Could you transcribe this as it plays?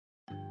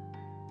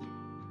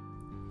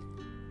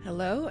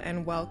Hello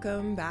and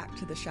welcome back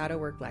to the Shadow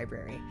Work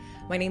Library.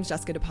 My name's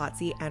Jessica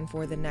DePazzi, and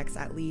for the next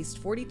at least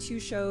 42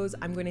 shows,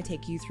 I'm going to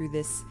take you through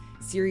this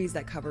series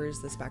that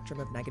covers the spectrum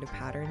of negative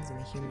patterns in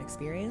the human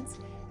experience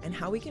and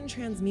how we can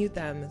transmute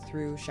them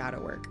through shadow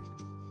work.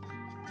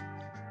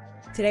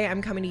 Today,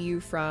 I'm coming to you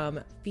from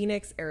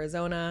Phoenix,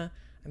 Arizona.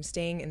 I'm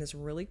staying in this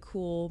really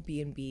cool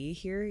B&B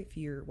here, if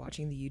you're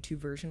watching the YouTube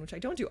version, which I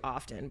don't do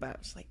often, but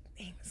I'm just like,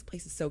 dang, this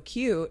place is so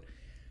cute.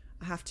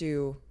 I have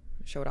to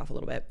show it off a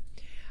little bit.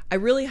 I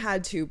really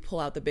had to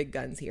pull out the big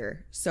guns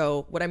here.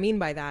 So what I mean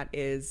by that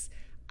is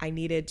I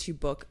needed to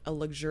book a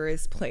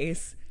luxurious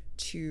place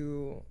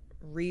to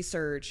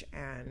research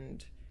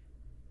and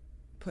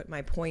put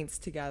my points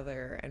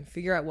together and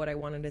figure out what I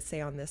wanted to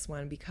say on this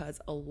one, because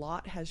a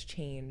lot has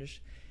changed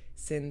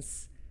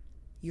since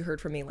you heard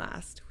from me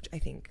last, which I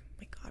think,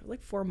 my God,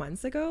 like 4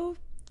 months ago.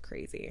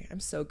 Crazy. I'm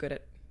so good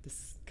at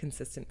this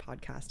consistent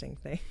podcasting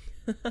thing.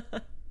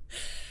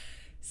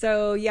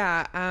 So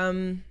yeah,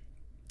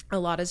 a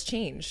lot has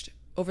changed.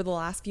 Over the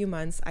last few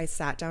months, I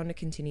sat down to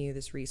continue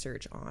this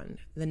research on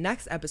the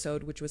next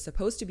episode, which was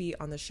supposed to be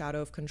on the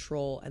shadow of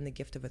control and the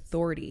gift of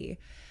authority.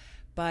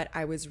 But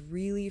I was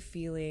really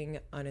feeling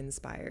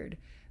uninspired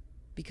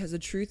because the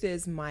truth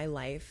is my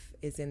life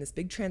is in this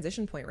big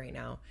transition point right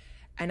now.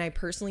 And I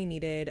personally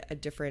needed a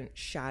different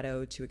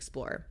shadow to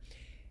explore.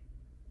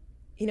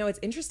 You know, it's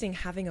interesting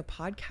having a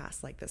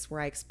podcast like this where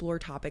I explore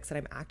topics that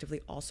I'm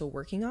actively also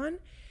working on.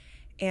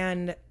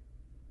 And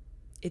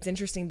it's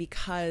interesting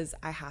because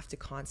I have to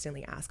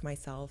constantly ask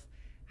myself,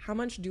 how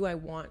much do I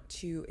want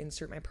to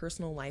insert my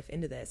personal life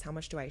into this? How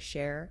much do I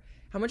share?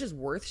 How much is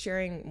worth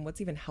sharing? What's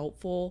even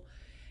helpful?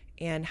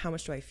 And how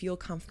much do I feel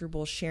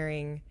comfortable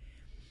sharing?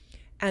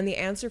 And the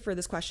answer for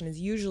this question is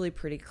usually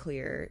pretty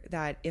clear,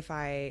 that if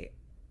I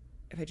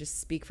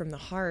just speak from the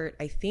heart,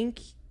 I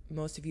think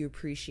most of you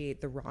appreciate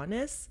the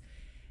rawness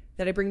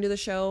that I bring to the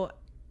show.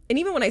 And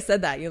even when I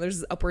said that,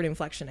 there's this upward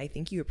inflection. I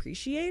think you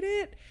appreciate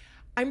it.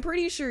 I'm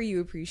pretty sure you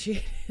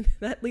appreciate it.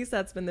 At least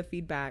that's been the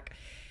feedback.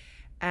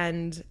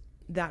 And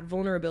that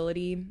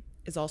vulnerability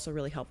is also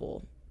really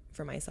helpful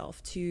for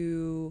myself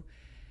to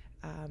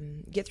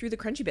get through the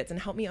crunchy bits and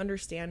help me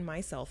understand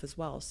myself as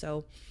well.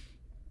 So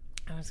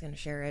I was going to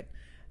share it.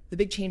 The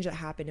big change that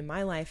happened in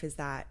my life is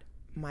that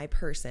my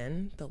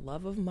person, the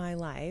love of my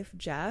life,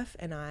 Jeff,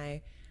 and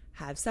I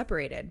have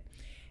separated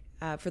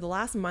for the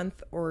last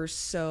month or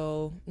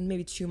so,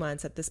 maybe 2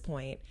 months at this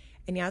point.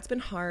 And yeah, it's been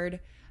hard.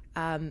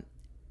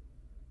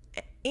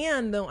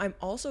 And though I'm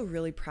also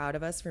really proud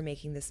of us for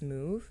making this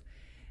move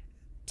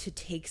to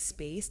take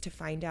space to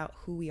find out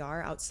who we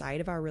are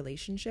outside of our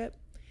relationship.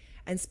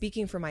 And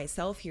speaking for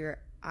myself here,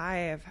 I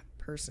have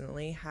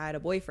personally had a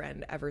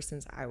boyfriend ever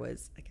since I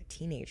was like a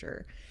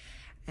teenager.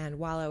 And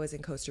while I was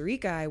in Costa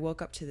Rica, I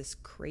woke up to this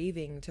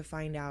craving to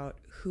find out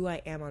who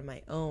I am on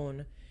my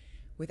own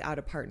without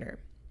a partner.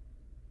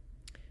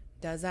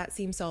 Does that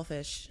seem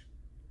selfish?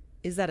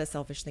 Is that a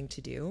selfish thing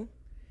to do?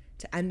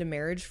 To end a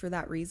marriage for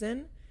that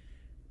reason?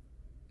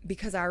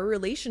 Because our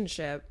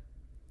relationship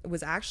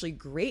was actually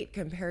great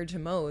compared to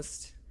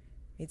most.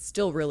 It's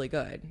still really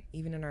good.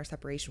 Even in our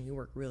separation, we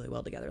work really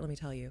well together, let me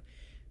tell you.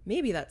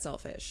 Maybe that's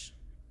selfish.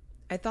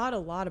 I thought a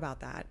lot about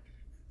that.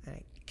 And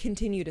I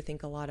continue to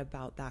think a lot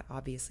about that,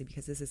 obviously,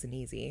 because this isn't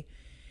easy.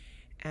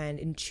 And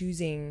in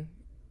choosing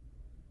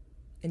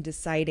and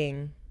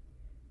deciding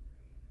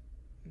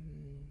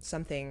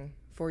something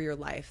for your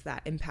life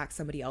that impacts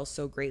somebody else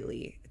so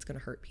greatly, it's going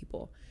to hurt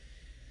people.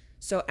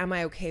 So am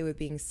I okay with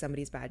being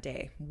somebody's bad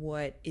day?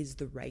 What is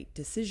the right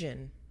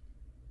decision?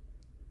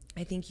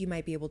 I think you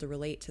might be able to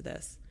relate to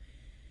this.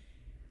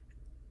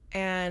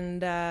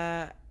 And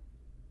but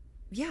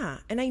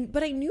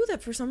I knew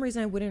that for some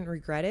reason I wouldn't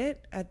regret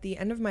it. At the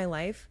end of my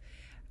life,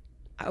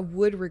 I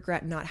would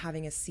regret not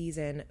having a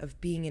season of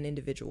being an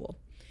individual.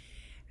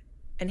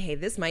 And hey,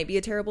 this might be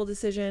a terrible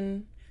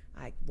decision.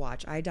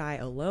 I die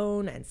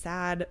alone and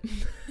sad.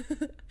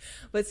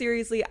 But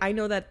seriously, I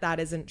know that that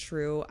isn't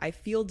true. I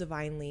feel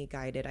divinely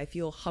guided. I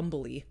feel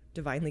humbly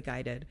divinely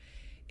guided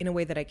in a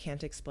way that I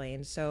can't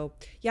explain. So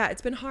yeah,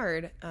 it's been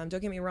hard. Don't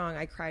get me wrong.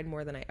 I cried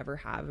more than I ever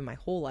have in my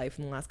whole life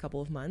in the last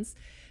couple of months,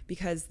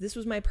 because this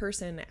was my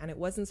person and it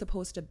wasn't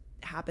supposed to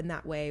happen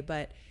that way.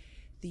 But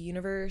the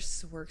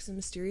universe works in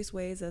mysterious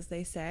ways, as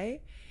they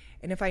say.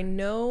 And if I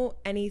know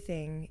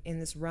anything in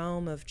this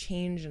realm of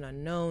change and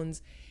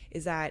unknowns,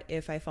 is that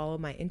if I follow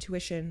my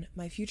intuition,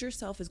 my future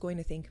self is going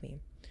to thank me.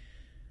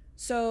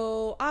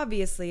 So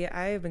obviously,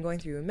 I have been going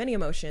through many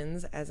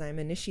emotions as I'm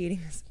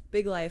initiating this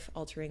big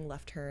life-altering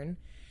left turn.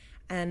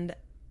 And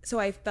so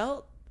I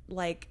felt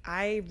like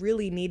I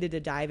really needed to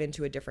dive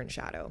into a different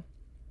shadow.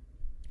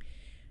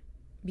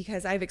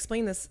 Because I've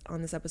explained this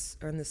on this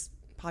episode, or on this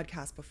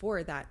podcast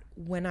before, that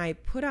when I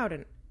put out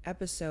an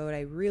episode, I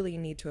really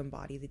need to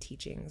embody the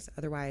teachings.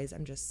 Otherwise,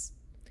 I'm just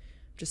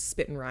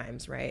spitting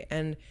rhymes, right?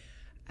 And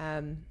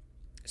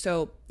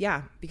so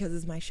yeah, because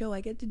it's my show, I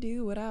get to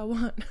do what I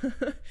want.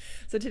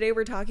 So today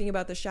we're talking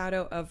about the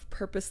shadow of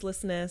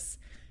purposelessness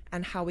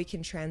and how we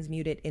can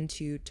transmute it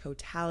into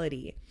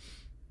totality.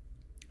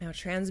 Now,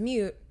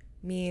 transmute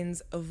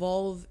means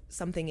evolve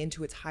something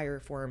into its higher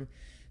form.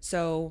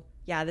 So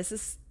yeah, this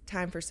is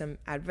time for some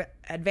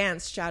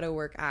advanced shadow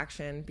work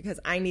action because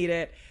I need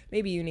it.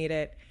 Maybe you need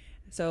it.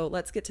 So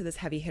let's get to this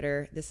heavy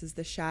hitter. This is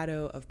the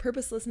shadow of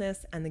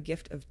purposelessness and the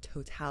gift of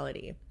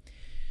totality.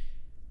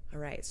 All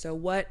right, so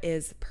what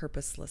is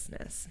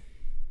purposelessness?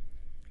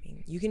 I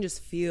mean, you can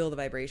just feel the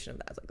vibration of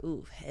that. It's like,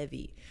 ooh,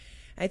 heavy.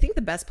 And I think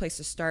the best place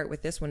to start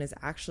with this one is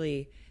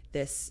actually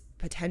this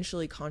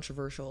potentially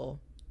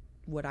controversial,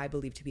 what I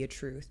believe to be a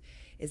truth,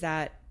 is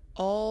that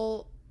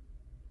the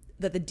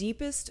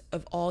deepest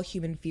of all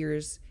human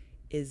fears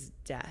is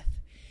death,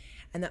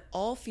 and that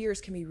all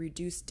fears can be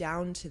reduced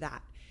down to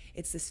that.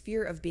 It's this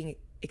fear of being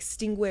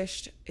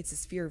extinguished. It's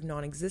this fear of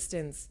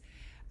non-existence,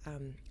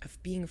 of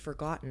being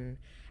forgotten.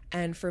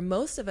 And for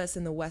most of us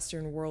in the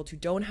Western world who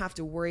don't have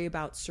to worry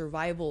about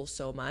survival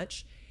so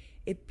much,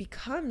 it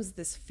becomes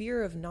this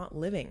fear of not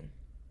living.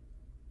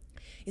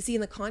 You see,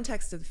 in the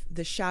context of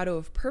the shadow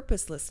of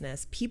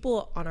purposelessness,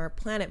 people on our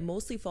planet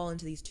mostly fall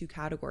into these two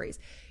categories.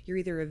 You're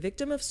either a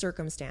victim of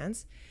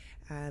circumstance,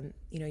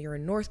 you're a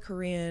North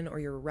Korean, or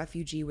you're a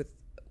refugee with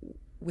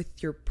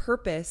your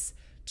purpose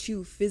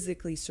to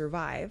physically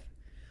survive,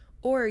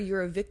 or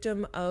you're a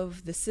victim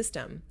of the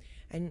system.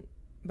 And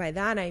by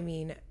that, I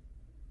mean,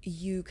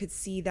 you could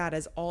see that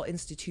as all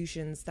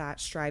institutions that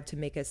strive to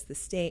make us the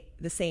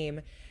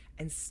same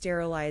and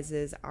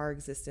sterilizes our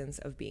existence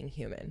of being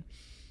human.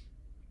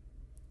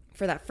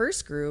 For that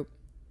first group,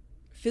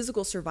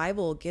 physical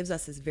survival gives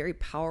us this very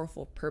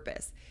powerful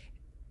purpose.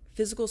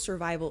 Physical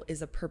survival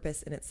is a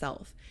purpose in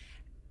itself.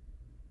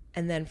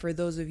 And then for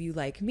those of you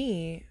like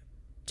me,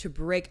 to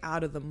break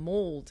out of the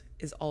mold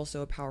is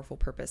also a powerful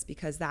purpose,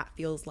 because that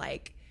feels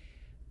like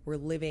we're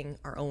living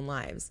our own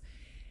lives,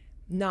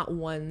 not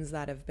ones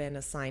that have been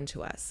assigned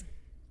to us.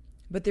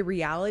 But the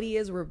reality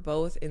is we're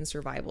both in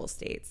survival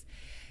states.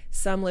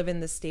 Some live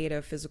in the state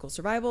of physical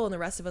survival, and the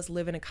rest of us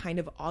live in a kind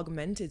of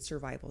augmented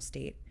survival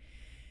state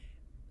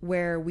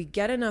where we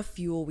get enough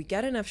fuel, we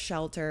get enough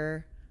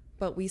shelter,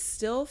 but we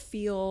still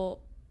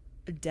feel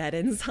dead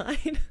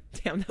inside.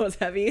 Damn, that was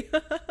heavy.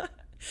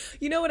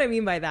 You know what I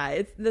mean by that?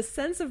 It's the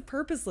sense of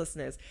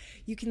purposelessness.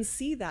 You can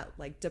see that,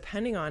 like,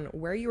 depending on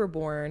where you were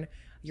born,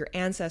 your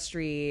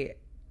ancestry,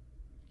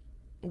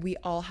 we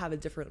all have a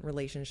different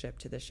relationship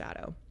to the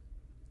shadow.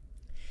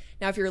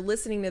 Now, if you're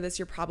listening to this,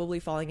 you're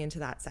probably falling into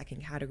that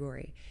second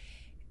category.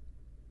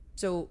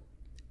 So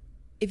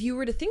if you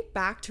were to think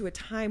back to a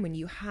time when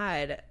you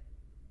had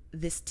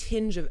this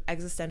tinge of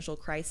existential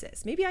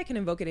crisis, maybe I can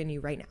invoke it in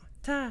you right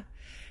now,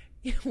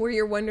 where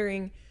you're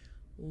wondering,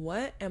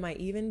 what am I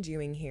even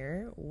doing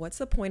here? What's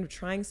the point of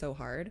trying so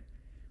hard?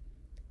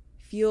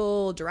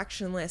 Feel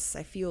directionless.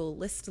 I feel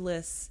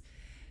listless.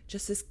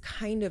 Just this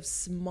kind of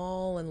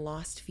small and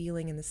lost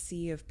feeling in the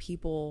sea of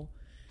people.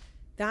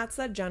 That's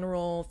that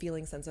general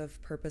feeling sense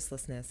of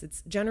purposelessness.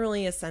 It's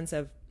generally a sense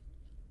of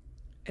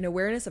an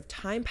awareness of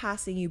time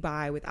passing you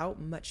by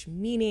without much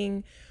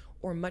meaning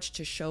or much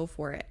to show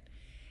for it.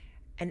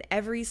 And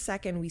every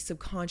second we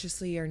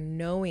subconsciously are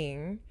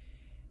knowing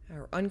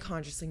or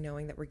unconsciously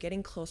knowing that we're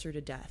getting closer to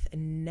death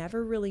and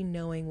never really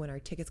knowing when our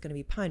ticket's going to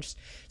be punched.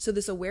 So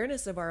this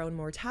awareness of our own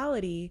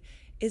mortality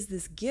is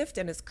this gift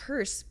and this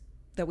curse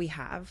that we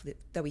have,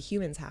 that we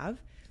humans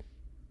have,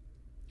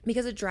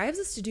 because it drives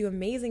us to do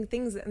amazing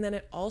things. And then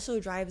it also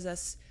drives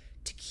us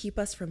to keep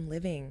us from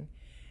living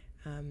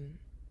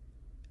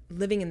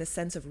in the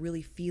sense of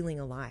really feeling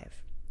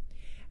alive.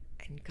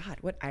 And God,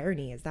 what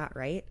irony is that,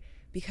 right?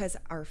 Because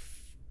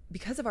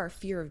of our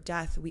fear of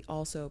death, we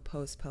also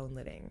postpone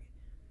living.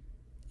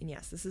 And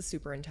yes, this is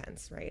super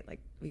intense, right? Like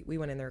we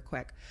went in there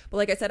quick. But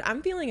like I said,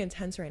 I'm feeling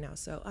intense right now.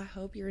 So I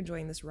hope you're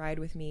enjoying this ride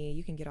with me.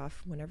 You can get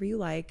off whenever you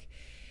like.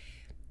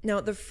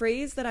 Now, the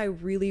phrase that I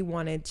really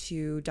wanted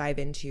to dive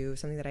into,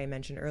 something that I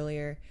mentioned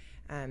earlier,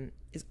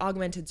 is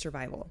augmented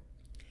survival.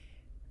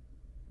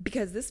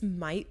 Because this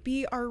might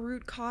be our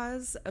root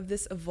cause of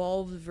this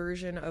evolved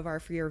version of our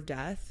fear of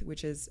death,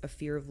 which is a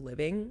fear of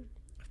living,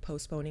 of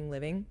postponing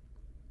living.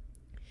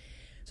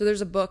 So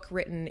there's a book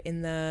written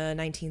in the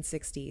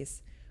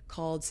 1960s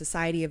called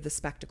Society of the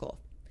Spectacle.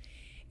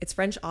 Its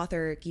French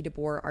author Guy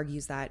Debord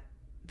argues that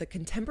the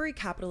contemporary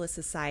capitalist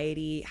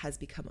society has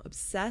become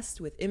obsessed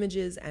with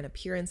images and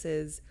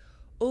appearances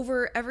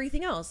over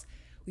everything else.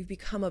 We've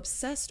become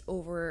obsessed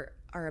over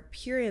our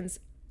appearance,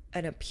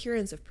 an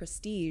appearance of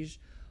prestige,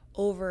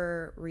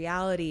 over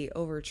reality,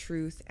 over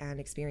truth and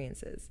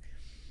experiences.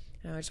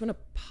 Now, I just want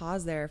to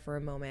pause there for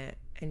a moment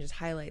and just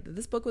highlight that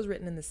this book was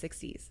written in the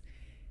 60s.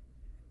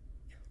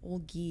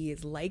 Old Guy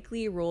is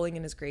likely rolling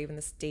in his grave in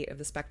the state of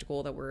the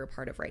spectacle that we're a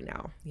part of right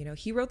now. You know,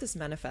 he wrote this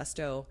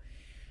manifesto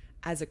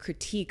as a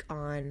critique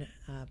on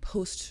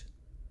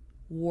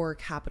post-war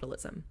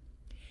capitalism.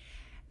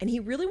 And he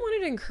really wanted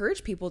to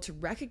encourage people to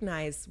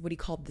recognize what he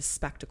called the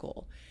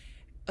spectacle.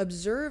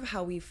 Observe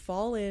how we've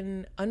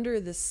fallen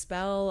under the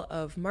spell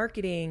of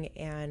marketing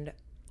and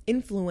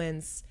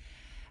influence,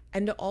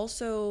 and to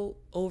also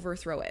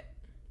overthrow it.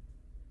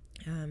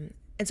 And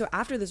so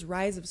after this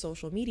rise of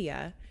social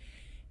media,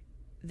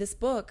 this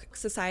book,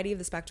 Society of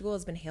the Spectacle,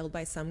 has been hailed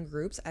by some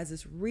groups as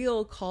this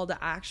real call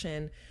to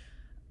action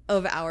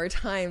of our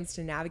times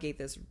to navigate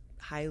this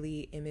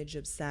highly image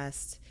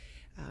obsessed,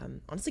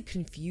 honestly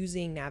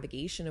confusing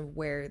navigation of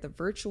where the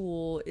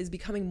virtual is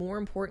becoming more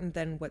important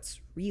than what's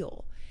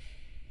real.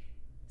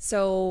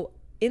 So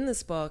in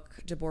this book,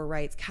 DeBoer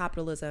writes,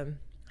 capitalism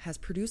has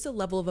produced a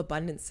level of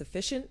abundance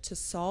sufficient to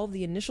solve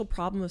the initial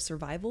problem of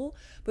survival,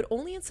 but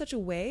only in such a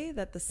way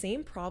that the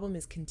same problem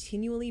is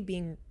continually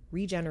being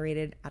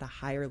regenerated at a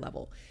higher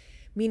level.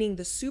 Meaning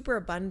the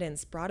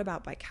superabundance brought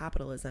about by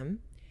capitalism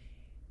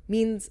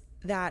means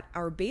that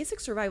our basic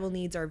survival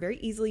needs are very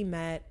easily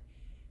met.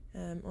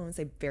 I won't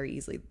say very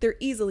easily. They're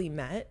easily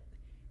met,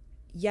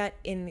 yet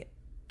in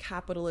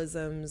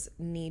capitalism's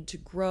need to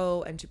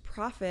grow and to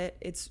profit,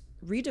 it's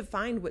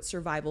redefined what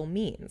survival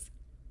means.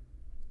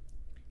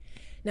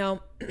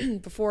 Now,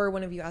 before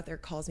one of you out there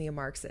calls me a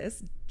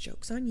Marxist,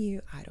 joke's on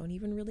you. I don't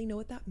even really know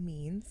what that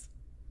means.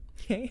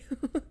 Okay?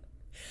 But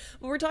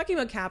we're talking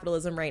about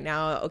capitalism right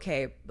now.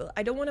 Okay, but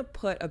I don't want to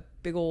put a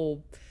big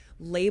old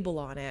label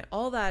on it.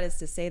 All that is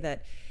to say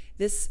that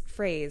this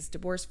phrase,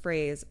 DeBoer's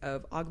phrase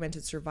of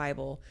augmented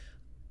survival,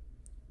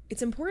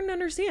 it's important to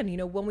understand,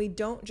 when we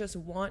don't just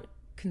want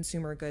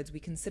consumer goods, we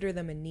consider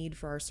them a need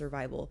for our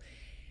survival.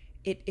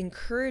 It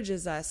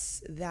encourages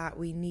us that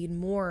we need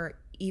more,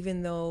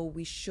 even though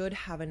we should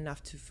have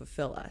enough to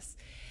fulfill us.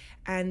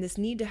 And this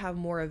need to have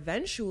more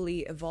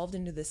eventually evolved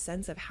into the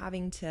sense of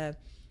having to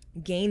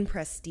gain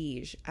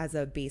prestige as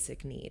a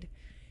basic need,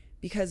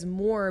 because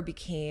more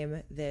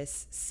became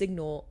this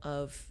signal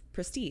of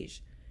prestige.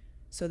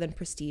 So then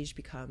prestige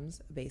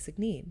becomes a basic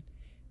need,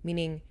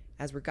 meaning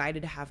as we're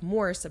guided to have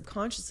more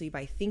subconsciously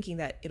by thinking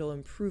that it'll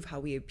improve how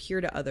we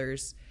appear to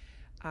others,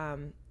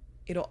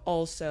 it'll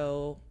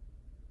also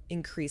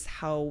increase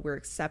how we're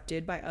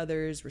accepted by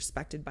others,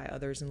 respected by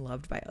others, and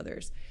loved by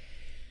others.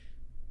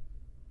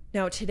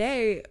 Now,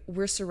 today,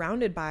 we're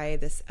surrounded by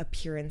this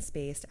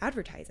appearance-based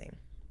advertising.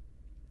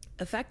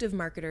 Effective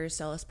marketers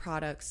sell us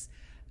products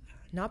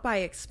not by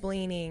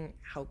explaining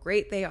how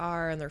great they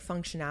are and their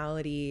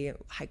functionality,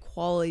 high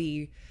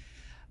quality,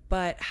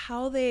 but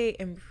how they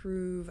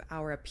improve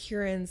our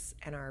appearance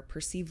and our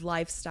perceived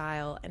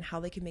lifestyle and how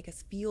they can make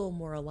us feel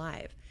more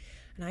alive.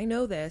 And I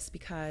know this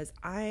because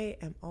I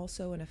am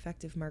also an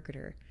effective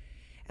marketer.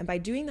 And by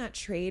doing that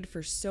trade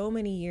for so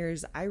many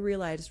years, I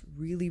realized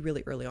really,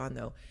 really early on,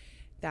 though,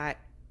 that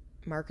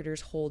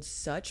marketers hold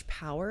such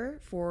power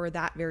for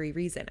that very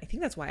reason. I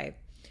think that's why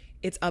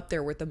it's up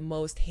there with the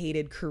most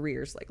hated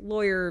careers, like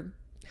lawyer,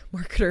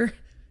 marketer,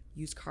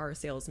 used car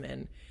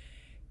salesman,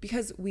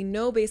 because we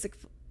know basic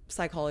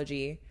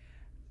psychology,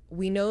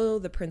 we know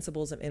the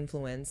principles of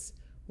influence,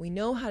 we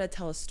know how to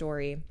tell a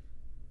story,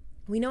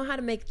 we know how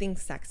to make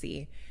things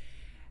sexy.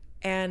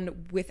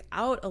 And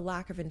without a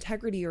lack of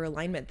integrity or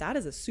alignment, that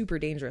is a super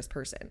dangerous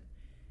person.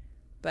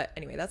 But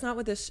anyway, that's not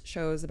what this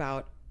show is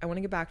about. I want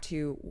to get back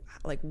to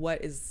why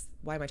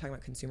am I talking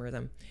about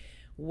consumerism?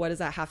 What does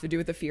that have to do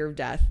with the fear of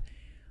death?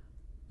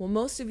 Well,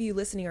 most of you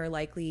listening are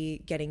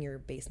likely getting your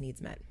base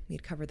needs met.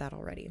 We'd covered that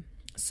already.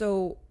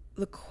 So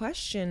the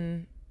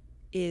question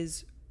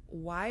is,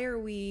 why are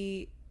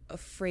we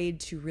afraid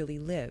to really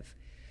live?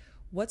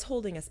 What's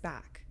holding us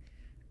back?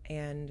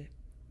 And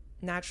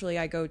naturally,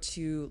 I go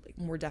to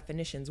more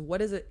definitions. What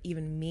does it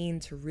even mean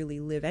to really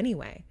live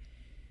anyway?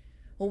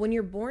 Well, when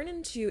you're born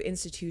into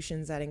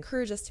institutions that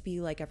encourage us to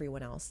be like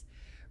everyone else,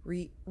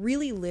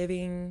 really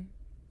living,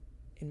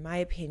 in my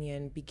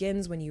opinion,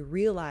 begins when you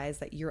realize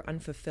that you're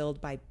unfulfilled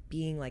by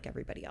being like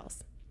everybody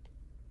else.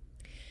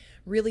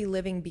 Really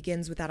living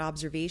begins with that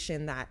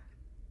observation that,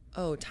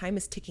 oh, time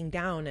is ticking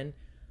down and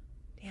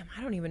damn,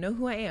 I don't even know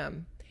who I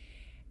am.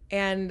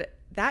 And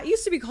that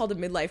used to be called a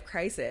midlife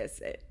crisis.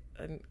 It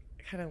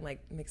kind of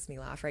makes me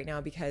laugh right now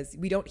because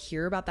we don't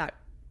hear about that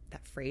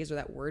phrase or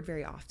that word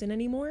very often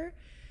anymore.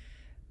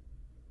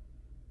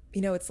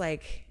 It's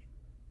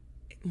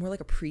more like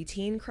a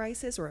preteen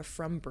crisis or a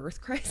from birth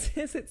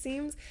crisis, it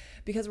seems,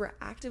 because we're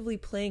actively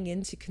playing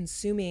into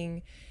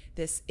consuming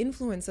this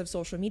influence of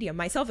social media,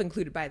 myself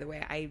included, by the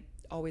way. I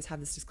always have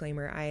this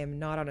disclaimer. I am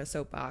not on a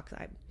soapbox.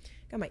 I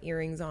got my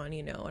earrings on,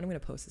 and I'm going to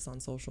post this on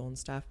social and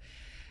stuff.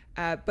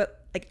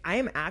 But I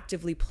am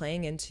actively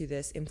playing into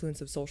this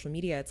influence of social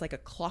media. It's like a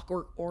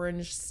Clockwork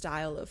Orange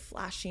style of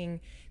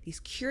flashing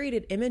these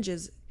curated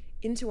images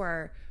into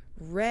our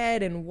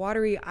red and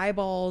watery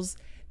eyeballs,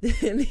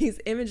 these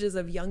images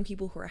of young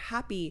people who are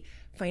happy,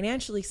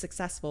 financially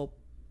successful,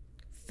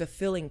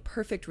 fulfilling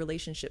perfect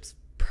relationships,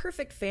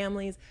 perfect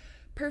families,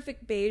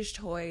 perfect beige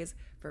toys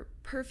for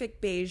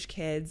perfect beige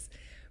kids.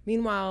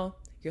 Meanwhile,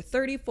 you're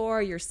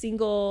 34, you're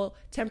single,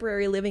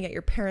 temporary living at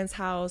your parents'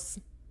 house.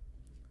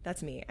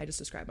 That's me. I just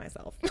described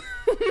myself.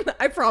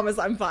 I promise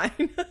I'm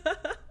fine.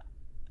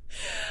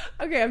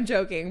 Okay, I'm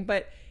joking,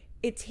 but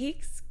it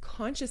takes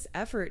conscious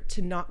effort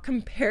to not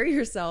compare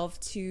yourself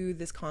to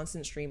this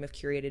constant stream of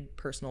curated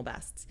personal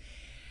bests.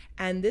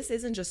 And this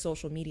isn't just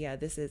social media.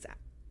 This is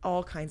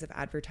all kinds of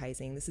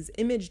advertising. This is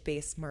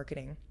image-based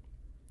marketing.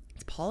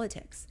 It's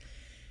politics.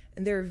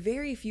 And there are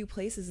very few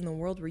places in the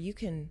world where you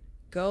can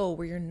go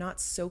where you're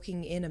not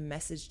soaking in a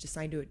message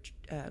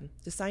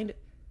designed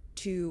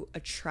to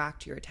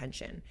attract your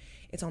attention.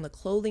 It's on the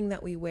clothing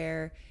that we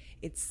wear.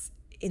 It's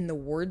in the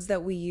words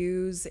that we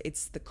use.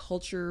 It's the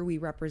culture we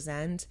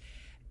represent.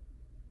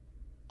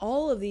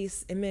 All of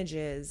these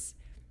images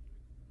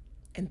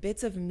and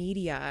bits of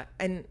media,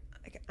 and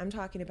I'm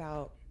talking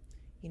about,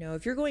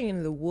 if you're going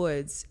into the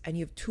woods and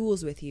you have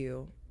tools with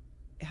you,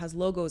 it has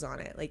logos on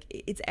it. Like,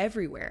 it's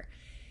everywhere.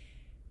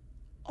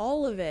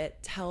 All of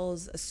it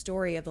tells a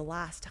story of the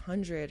last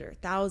 100 or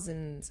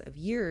thousands of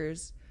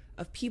years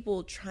of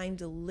people trying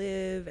to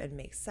live and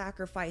make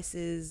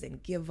sacrifices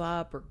and give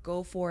up or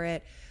go for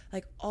it.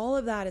 Like, all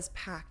of that is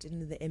packed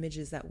into the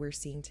images that we're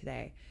seeing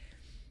today.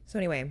 So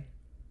anyway,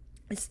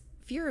 this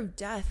fear of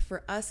death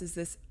for us is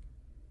this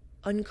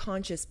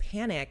unconscious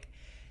panic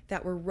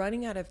that we're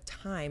running out of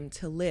time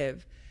to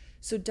live.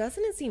 So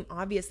doesn't it seem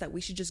obvious that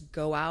we should just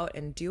go out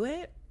and do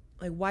it?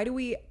 Like, why do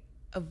we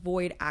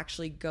avoid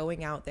actually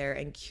going out there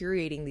and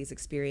curating these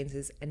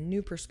experiences and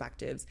new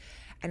perspectives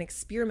and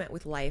experiment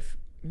with life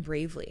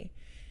bravely?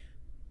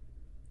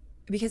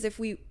 Because if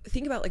we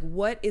think about, like,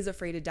 what is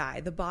afraid to die,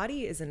 the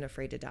body isn't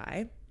afraid to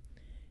die.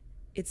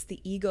 It's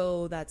the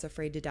ego that's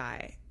afraid to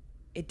die.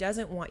 It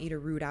doesn't want you to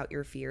root out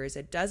your fears.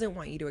 It doesn't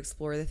want you to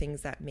explore the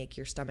things that make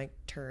your stomach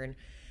turn.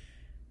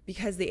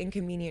 Because the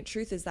inconvenient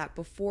truth is that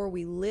before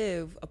we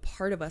live, a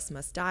part of us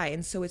must die.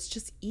 And so it's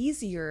just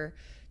easier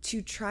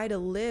to try to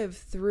live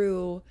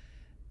through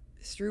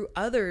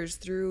others,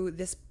 through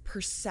this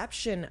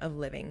perception of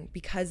living,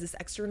 because this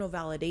external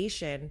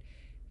validation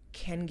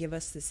can give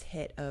us this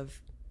hit of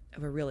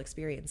a real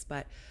experience.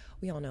 But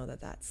we all know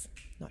that that's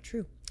not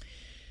true.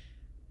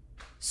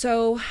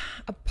 So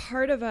a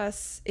part of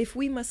us, if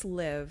we want to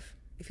live,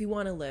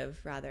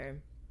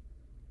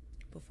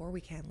 before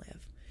we can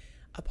live,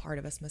 a part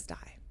of us must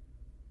die.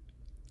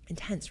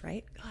 Intense,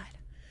 right? God.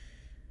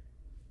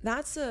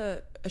 That's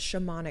a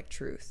shamanic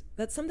truth.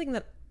 That's something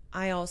that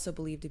I also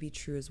believe to be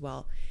true as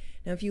well.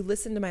 Now, if you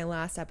listened to my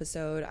last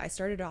episode, I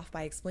started off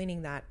by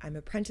explaining that I'm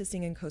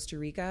apprenticing in Costa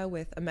Rica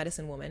with a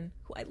medicine woman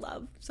who I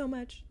love so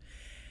much.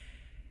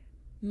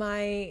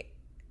 My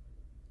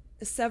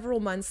several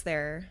months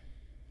there,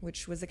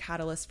 which was a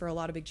catalyst for a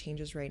lot of big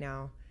changes right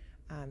now,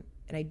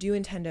 and I do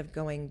intend of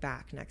going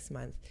back next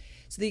month.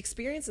 So the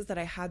experiences that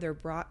I had there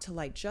brought to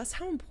light just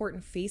how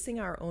important facing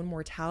our own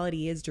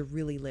mortality is to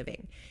really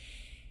living.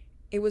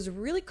 It was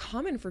really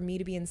common for me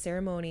to be in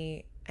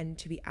ceremony and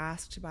to be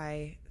asked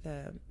by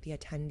the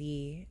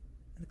attendee,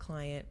 the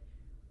client,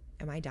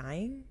 am I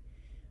dying?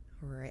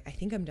 Or I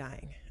think I'm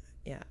dying.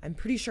 Yeah, I'm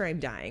pretty sure I'm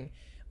dying.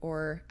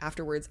 Or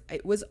afterwards,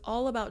 it was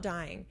all about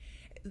dying.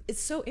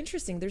 It's so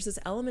interesting. There's this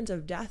element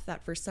of death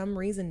that for some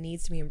reason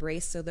needs to be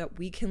embraced so that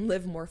we can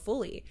live more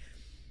fully,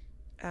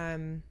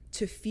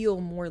 to feel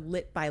more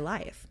lit by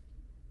life.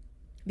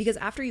 Because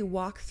after you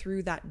walk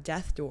through that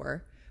death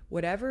door,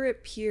 whatever it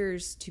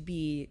appears to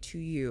be to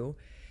you,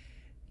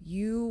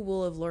 you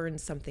will have learned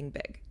something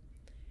big.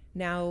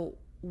 Now,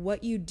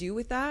 what you do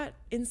with that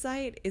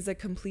insight is a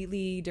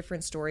completely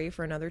different story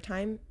for another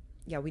time.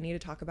 Yeah, we need to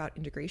talk about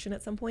integration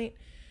at some point.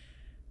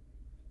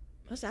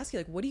 I'll just ask you,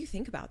 like, what do you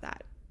think about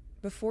that?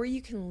 Before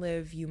you can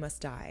live, you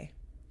must die.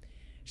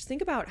 Just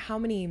think about how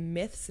many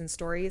myths and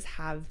stories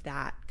have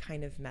that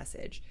kind of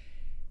message.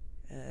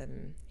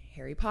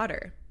 Harry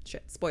Potter.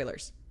 Shit,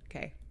 spoilers.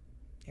 Okay,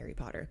 Harry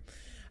Potter.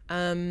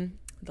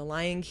 The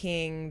Lion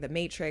King, The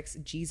Matrix,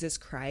 Jesus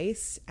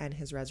Christ and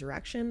his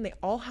resurrection. They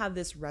all have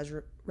this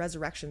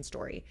resurrection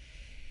story.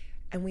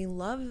 And we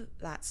love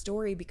that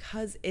story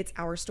because it's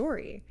our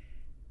story.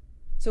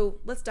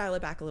 So let's dial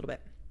it back a little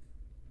bit.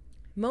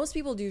 Most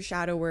people do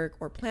shadow work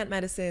or plant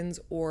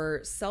medicines or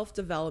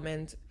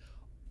self-development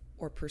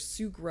or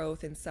pursue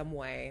growth in some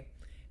way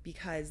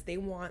because they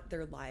want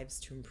their lives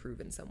to improve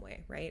in some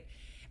way, right?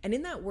 And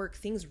in that work,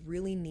 things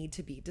really need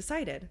to be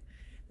decided.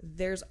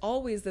 There's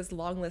always this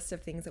long list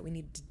of things that we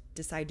need to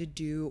decide to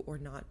do or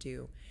not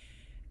do.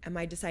 Am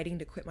I deciding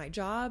to quit my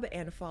job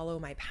and follow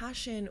my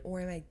passion,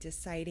 or am I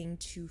deciding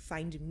to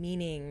find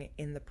meaning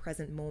in the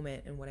present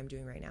moment in what I'm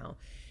doing right now?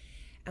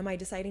 Am I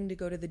deciding to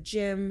go to the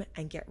gym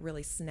and get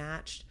really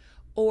snatched?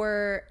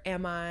 Or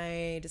am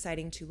I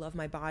deciding to love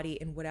my body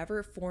in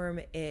whatever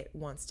form it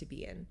wants to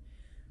be in?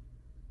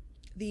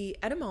 The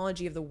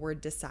etymology of the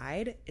word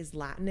decide is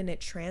Latin, and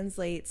it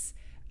translates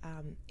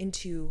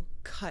into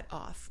cut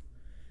off.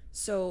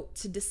 So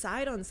to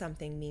decide on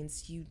something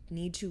means you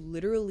need to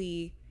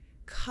literally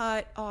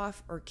cut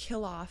off or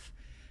kill off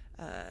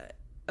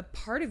a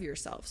part of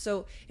yourself.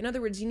 So in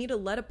other words, you need to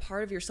let a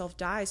part of yourself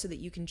die so that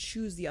you can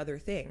choose the other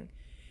thing.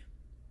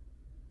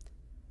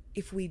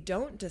 If we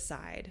don't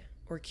decide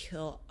or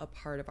kill a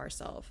part of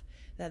ourselves,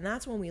 then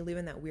that's when we live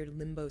in that weird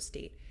limbo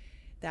state,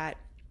 that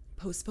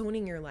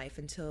postponing your life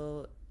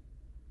until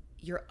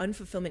your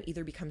unfulfillment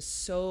either becomes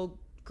so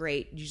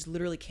great you just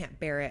literally can't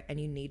bear it and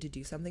you need to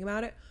do something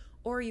about it,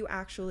 or you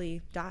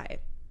actually die.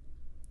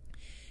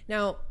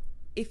 Now,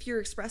 if you're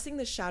expressing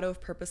the shadow of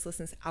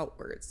purposelessness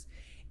outwards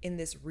in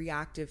this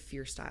reactive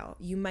fear style,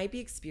 you might be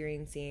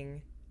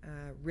experiencing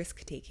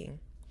risk-taking.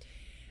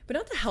 but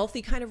not the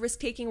healthy kind of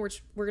risk taking,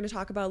 which we're going to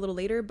talk about a little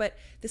later, but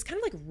this kind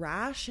of like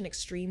rash and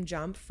extreme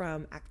jump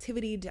from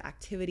activity to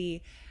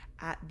activity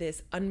at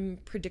this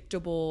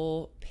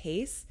unpredictable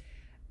pace,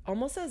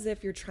 almost as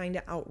if you're trying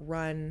to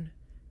outrun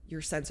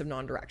your sense of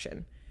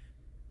non-direction.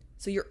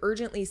 So you're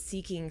urgently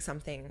seeking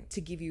something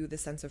to give you the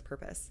sense of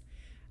purpose.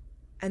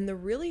 And the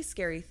really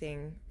scary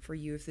thing for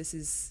you, if this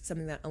is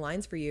something that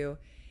aligns for you,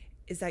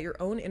 is that your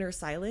own inner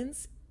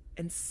silence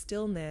and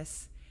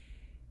stillness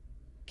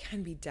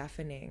can be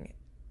deafening.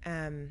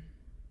 And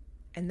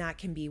that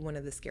can be one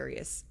of the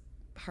scariest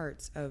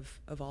parts of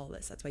all of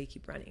this. That's why you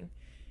keep running,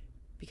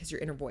 because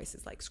your inner voice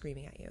is like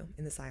screaming at you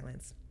in the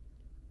silence.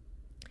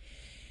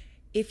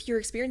 If you're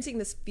experiencing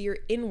this fear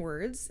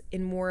inwards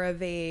in more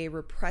of a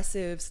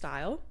repressive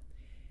style,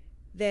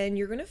 then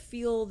you're going to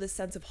feel this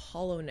sense of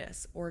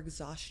hollowness or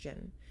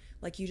exhaustion,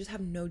 like you just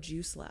have no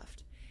juice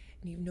left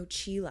and you have no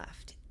chi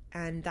left.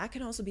 And that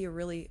can also be a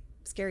really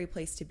scary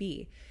place to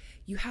be.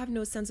 You have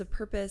no sense of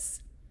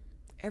purpose.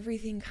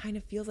 Everything kind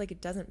of feels like it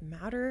doesn't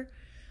matter.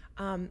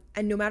 And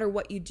no matter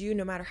what you do,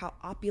 no matter how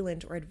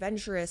opulent or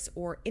adventurous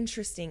or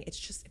interesting, it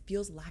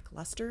feels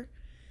lackluster.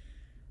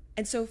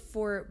 And so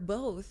for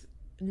both,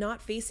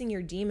 not facing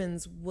your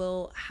demons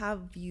will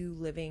have you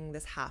living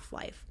this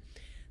half-life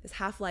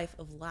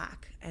of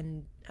lack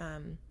and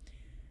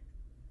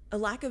a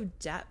lack of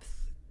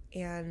depth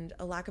and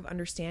a lack of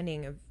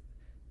understanding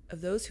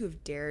of those who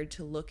have dared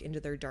to look into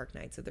their dark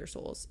nights of their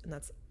souls. And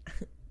that's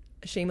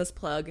a shameless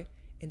plug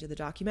into the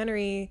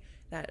documentary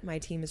that my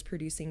team is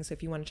producing. So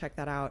if you want to check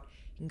that out,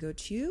 you can go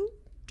to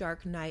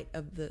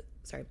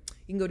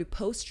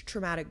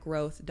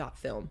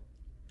posttraumaticgrowth.film.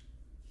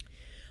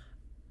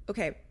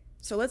 Okay,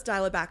 so let's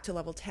dial it back to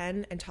level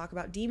 10 and talk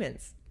about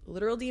demons.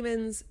 Literal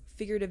demons,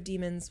 figurative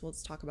demons.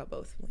 Let's talk about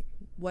both. Like,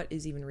 what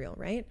is even real,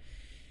 right?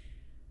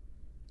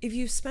 If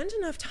you've spent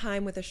enough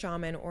time with a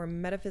shaman or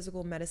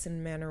metaphysical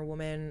medicine man or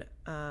woman,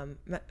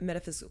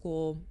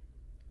 metaphysical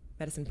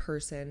medicine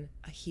person,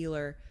 a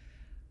healer,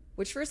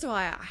 which first of all,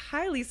 I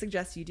highly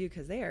suggest you do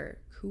because they are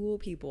cool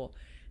people.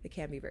 They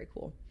can be very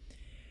cool.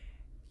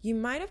 You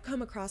might have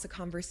come across a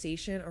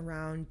conversation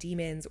around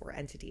demons or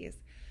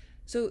entities.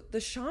 So the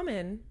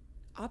shaman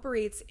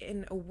operates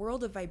in a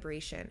world of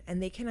vibration,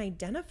 and they can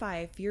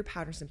identify fear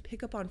patterns and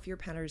pick up on fear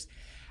patterns,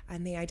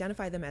 and they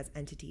identify them as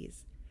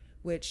entities,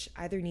 which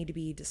either need to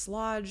be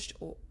dislodged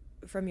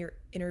from your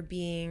inner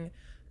being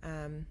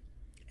and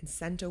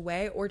sent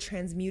away, or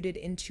transmuted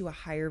into a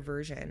higher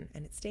version,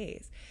 and it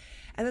stays.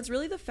 And that's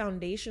really the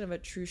foundation of a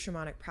true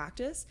shamanic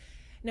practice.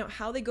 Now,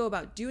 how they go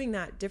about doing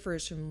that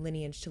differs from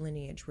lineage to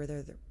lineage,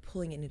 whether they're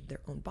pulling it into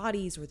their own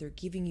bodies or they're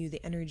giving you the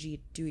energy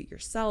to do it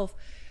yourself,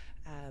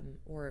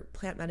 or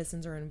plant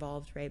medicines are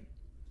involved, right?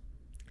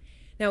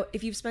 Now,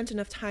 if you've spent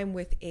enough time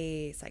with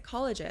a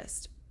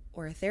psychologist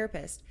or a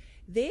therapist,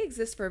 they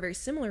exist for a very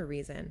similar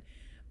reason,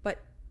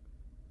 but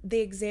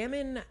they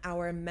examine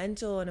our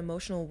mental and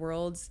emotional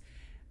worlds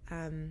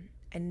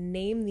and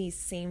name these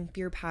same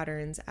fear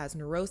patterns as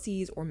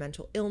neuroses or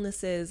mental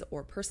illnesses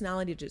or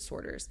personality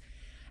disorders.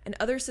 And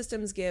other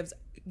systems give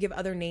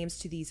other names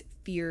to these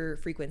fear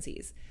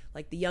frequencies,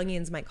 like the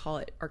Jungians might call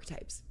it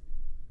archetypes.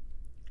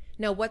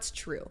 Now, what's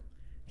true?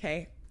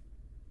 Okay,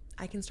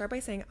 I can start by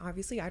saying,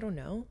 obviously, I don't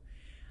know.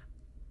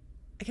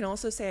 I can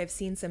also say I've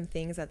seen some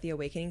things at the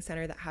Awakening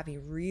Center that have me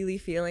really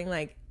feeling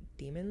like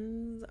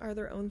demons are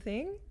their own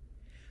thing.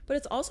 But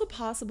it's also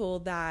possible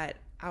that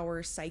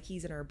our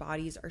psyches and our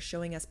bodies are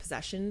showing us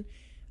possession,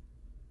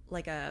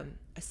 like a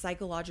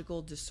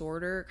psychological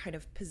disorder kind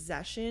of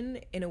possession,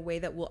 in a way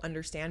that we'll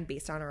understand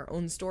based on our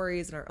own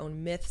stories and our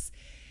own myths.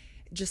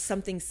 Just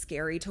something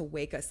scary to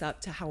wake us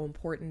up to how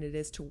important it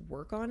is to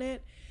work on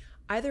it.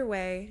 Either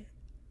way,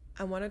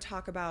 I want to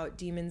talk about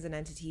demons and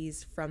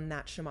entities from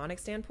that shamanic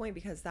standpoint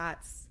because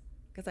it's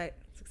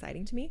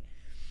exciting to me.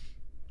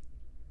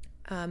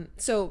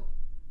 So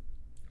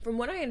from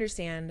what I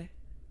understand,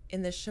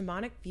 in the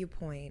shamanic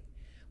viewpoint,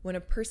 when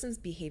a person's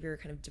behavior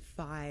kind of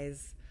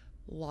defies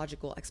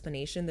logical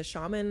explanation, the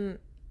shaman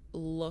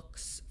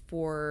looks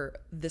for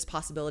this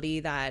possibility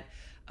that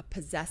a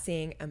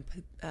possessing and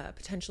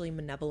potentially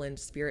malevolent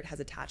spirit has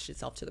attached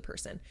itself to the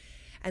person.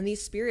 And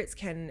these spirits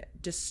can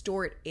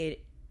distort an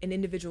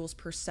individual's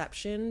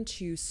perception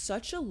to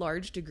such a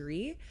large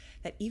degree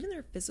that even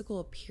their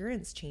physical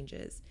appearance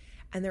changes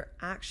and their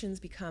actions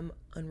become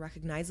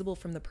unrecognizable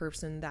from the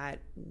person that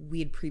we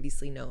had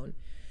previously known.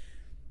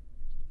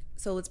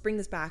 So let's bring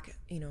this back,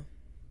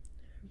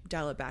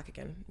 dial it back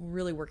again,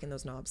 really working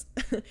those knobs.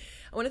 I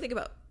want to think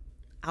about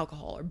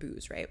alcohol or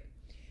booze, right?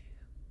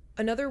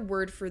 Another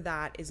word for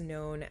that is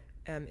known,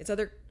 it's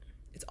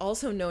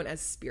also known as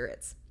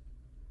spirits.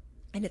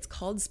 And it's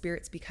called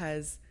spirits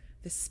because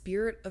the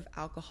spirit of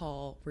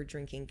alcohol we're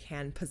drinking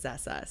can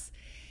possess us.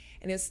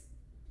 And it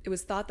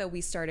was thought that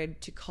we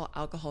started to call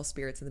alcohol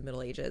spirits in the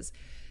Middle Ages.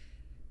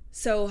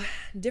 So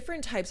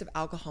different types of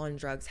alcohol and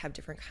drugs have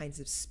different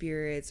kinds of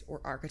spirits or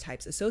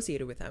archetypes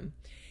associated with them.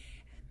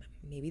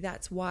 Maybe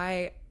that's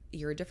why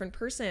you're a different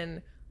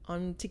person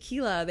on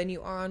tequila than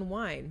you are on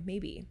wine,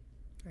 maybe,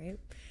 right?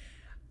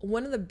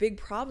 one of the big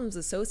problems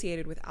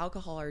associated with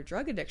alcohol or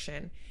drug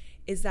addiction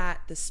is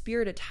that the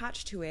spirit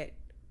attached to it,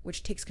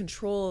 which takes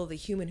control of the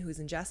human who's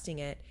ingesting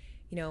it,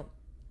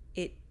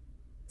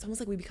 it's almost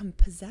like we become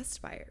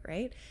possessed by it,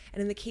 right?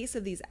 And in the case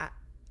of these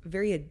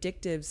very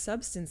addictive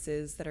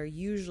substances that are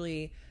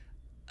usually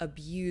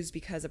abused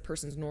because a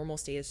person's normal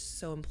state is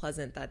so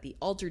unpleasant that the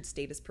altered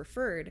state is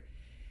preferred,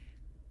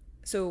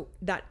 so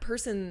that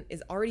person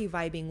is already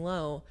vibing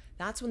low,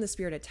 that's when the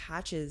spirit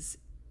attaches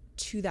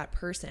to that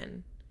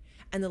person.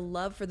 And the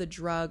love for the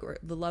drug or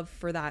the love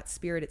for that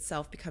spirit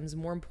itself becomes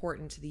more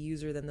important to the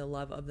user than the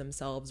love of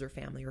themselves or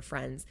family or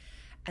friends.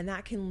 And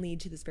that can lead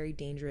to this very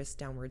dangerous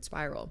downward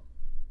spiral.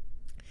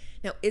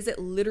 Now, is it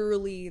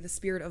literally the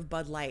spirit of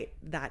Bud Light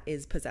that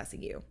is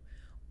possessing you?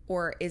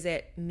 Or is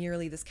it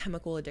merely this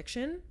chemical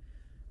addiction?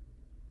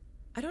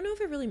 I don't know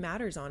if it really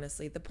matters,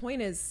 honestly. The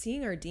point is,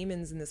 seeing our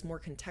demons in this more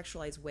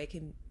contextualized way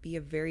can be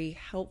a very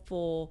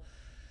helpful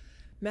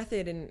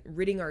method in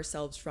ridding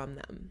ourselves from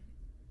them.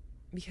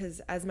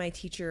 Because as my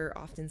teacher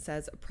often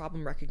says, a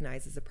problem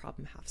recognized is a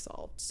problem half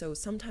solved. So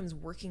sometimes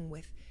working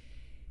with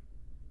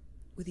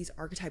these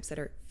archetypes that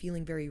are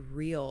feeling very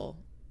real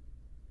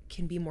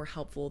can be more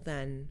helpful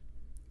than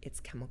its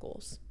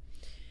chemicals.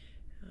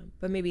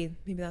 But maybe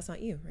that's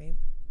not you, right?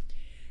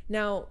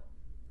 Now,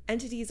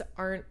 entities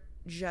aren't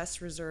just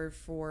reserved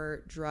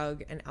for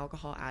drug and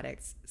alcohol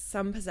addicts.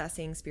 Some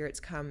possessing spirits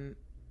come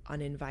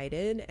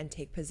uninvited and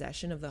take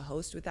possession of the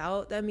host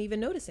without them even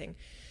noticing.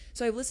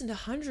 So I've listened to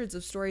hundreds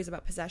of stories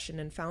about possession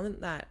and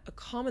found that a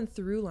common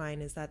through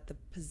line is that the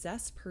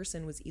possessed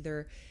person was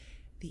either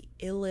the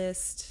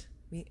illest,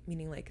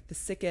 meaning like the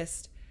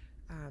sickest,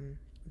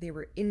 they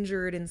were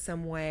injured in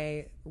some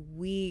way,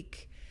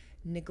 weak,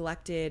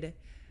 neglected,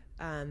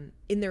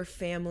 in their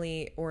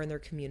family or in their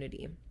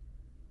community.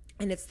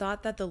 And it's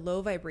thought that the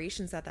low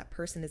vibrations that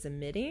person is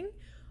emitting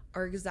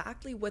are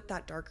exactly what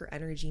that darker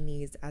energy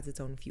needs as its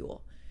own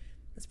fuel.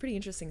 That's pretty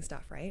interesting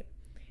stuff, right?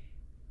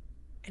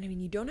 And I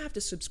mean, you don't have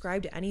to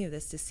subscribe to any of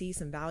this to see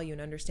some value in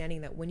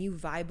understanding that when you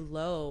vibe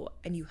low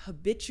and you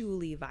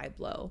habitually vibe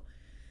low,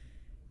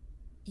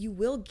 you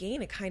will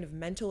gain a kind of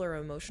mental or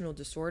emotional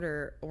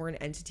disorder or an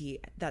entity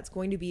that's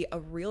going to be a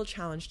real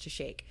challenge to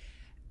shake,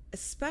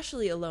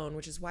 especially alone,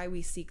 which is why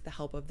we seek the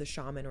help of the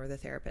shaman or the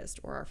therapist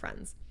or our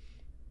friends.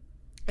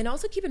 And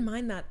also keep in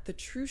mind that the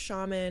true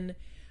shaman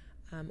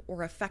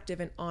or effective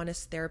and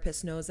honest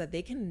therapist knows that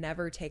they can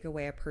never take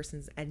away a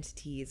person's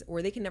entities,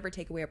 or they can never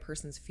take away a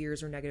person's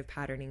fears or negative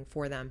patterning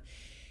for them.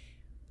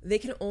 They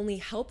can only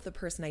help the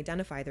person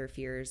identify their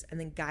fears and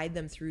then guide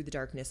them through the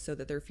darkness so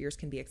that their fears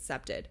can be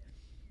accepted.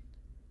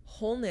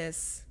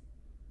 Wholeness,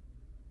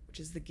 which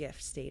is the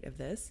gift state of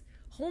this,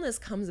 wholeness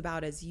comes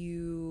about as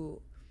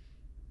you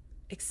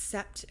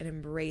accept and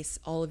embrace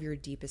all of your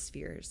deepest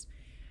fears.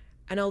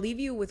 And I'll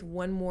leave you with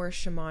one more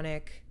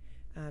shamanic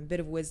bit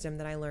of wisdom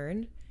that I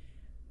learned,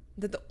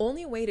 that the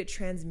only way to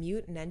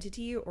transmute an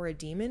entity or a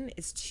demon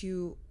is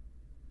to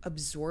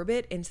absorb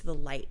it into the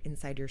light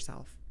inside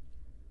yourself.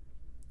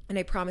 And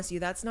I promise you,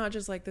 that's not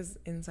just like this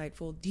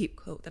insightful, deep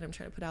quote that I'm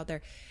trying to put out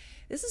there.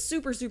 This is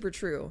super, super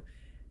true.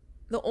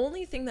 The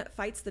only thing that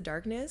fights the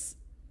darkness,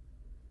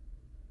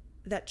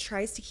 that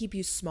tries to keep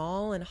you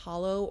small and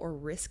hollow or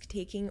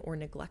risk-taking or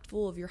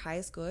neglectful of your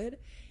highest good,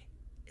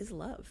 is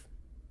love.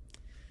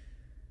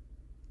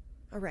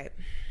 All right.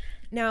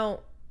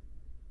 Now,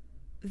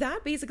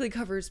 that basically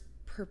covers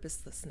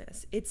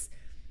purposelessness. It's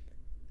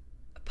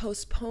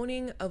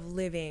postponing of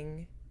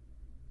living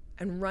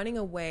and running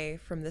away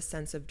from the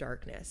sense of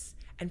darkness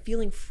and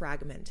feeling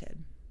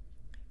fragmented.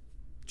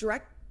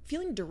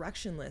 Feeling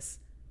directionless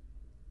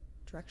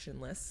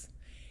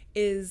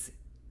is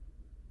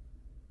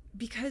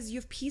because you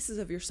have pieces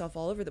of yourself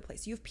all over the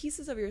place. You have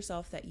pieces of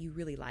yourself that you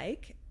really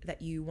like,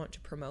 that you want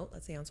to promote,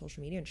 let's say on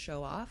social media, and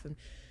show off and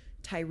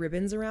tie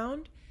ribbons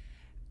around.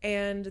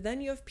 And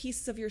then you have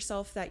pieces of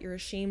yourself that you're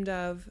ashamed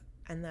of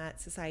and that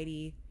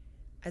society,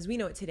 as we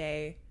know it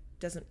today,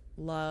 doesn't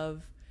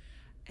love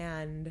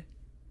and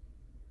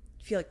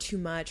feel like too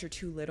much or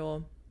too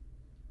little.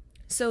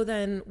 So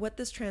then what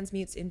this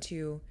transmutes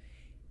into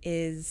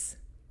is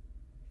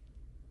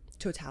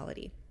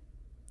totality.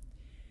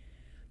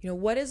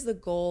 What is the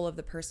goal of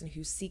the person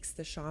who seeks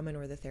the shaman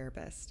or the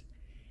therapist?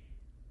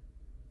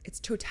 It's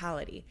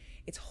totality.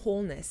 It's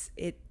wholeness.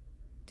 The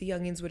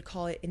Jungians would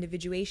call it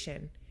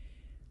individuation,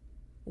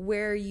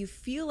 where you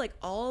feel like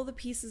all the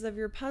pieces of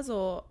your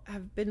puzzle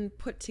have been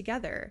put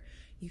together.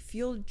 You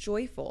feel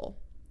joyful,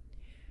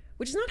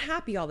 which is not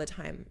happy all the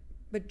time,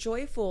 but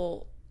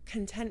joyful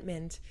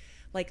contentment,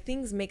 like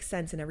things make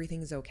sense and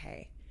everything is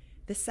okay.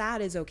 The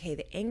sad is okay.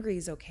 The angry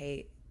is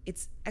okay.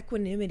 It's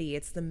equanimity.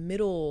 It's the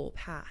middle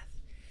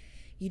path.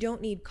 You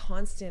don't need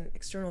constant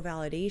external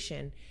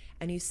validation,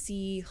 and you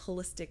see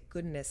holistic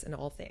goodness in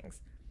all things.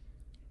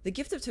 The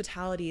gift of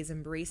totality is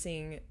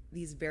embracing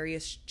these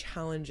various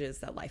challenges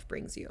that life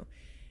brings you.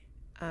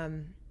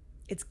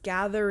 It's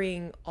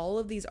gathering all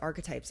of these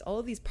archetypes, all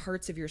of these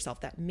parts of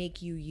yourself that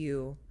make you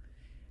you.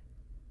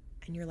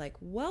 And you're like,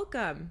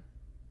 welcome.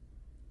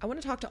 I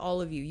want to talk to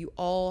all of you. You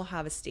all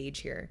have a stage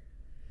here.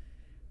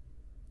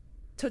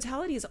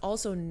 Totality is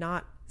also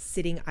not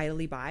sitting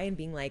idly by and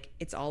being like,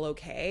 it's all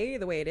okay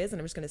the way it is,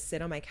 and I'm just going to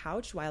sit on my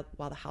couch while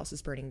the house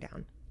is burning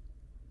down.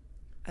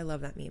 I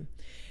love that meme.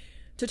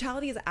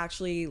 Totality is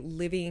actually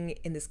living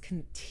in this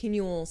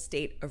continual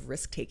state of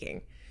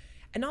risk-taking.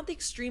 And not the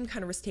extreme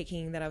kind of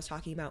risk-taking that I was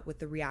talking about with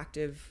the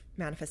reactive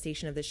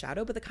manifestation of the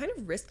shadow, but the kind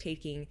of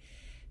risk-taking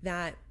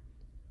that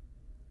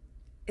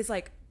is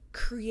like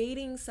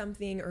creating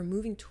something or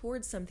moving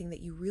towards something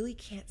that you really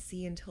can't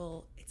see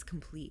until it's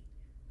complete.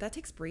 That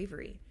takes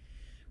bravery.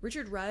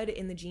 Richard Rudd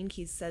in the Gene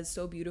Keys says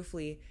so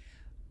beautifully,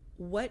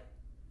 what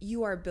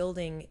you are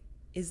building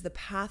is the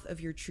path of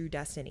your true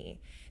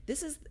destiny.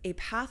 This is a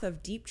path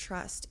of deep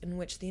trust in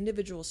which the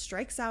individual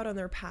strikes out on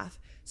their path,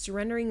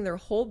 surrendering their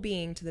whole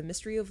being to the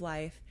mystery of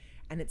life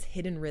and its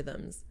hidden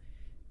rhythms.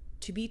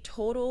 To be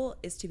total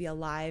is to be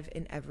alive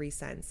in every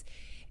sense.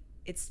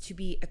 It's to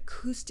be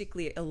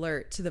acoustically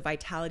alert to the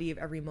vitality of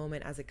every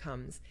moment as it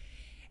comes.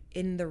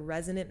 In the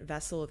resonant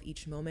vessel of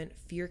each moment,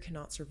 fear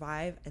cannot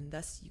survive, and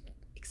thus you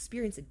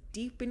experience a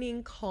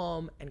deepening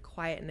calm and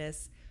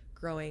quietness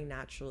growing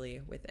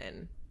naturally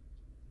within.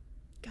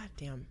 God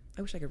damn,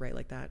 I wish I could write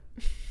like that.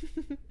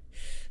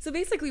 So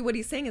basically what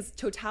he's saying is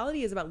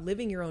totality is about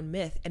living your own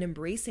myth and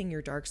embracing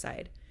your dark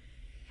side.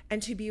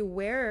 And to be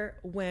aware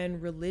when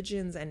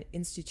religions and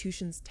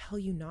institutions tell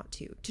you not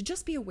to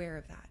just be aware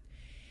of that.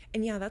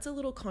 And yeah, that's a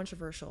little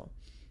controversial.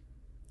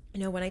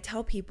 You know, when I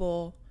tell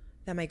people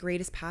that my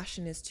greatest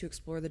passion is to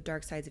explore the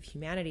dark sides of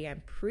humanity,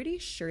 I'm pretty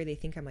sure they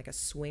think I'm like a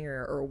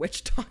swinger or a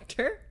witch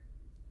doctor.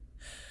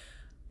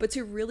 But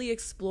to really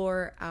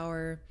explore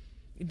our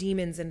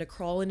demons and to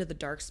crawl into the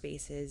dark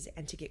spaces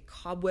and to get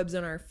cobwebs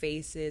on our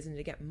faces and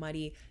to get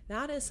muddy,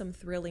 that is some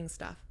thrilling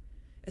stuff.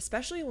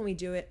 Especially when we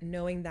do it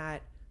knowing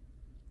that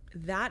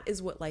that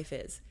is what life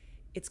is.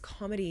 It's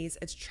comedies,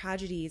 it's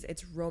tragedies,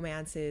 it's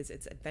romances,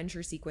 it's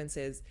adventure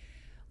sequences.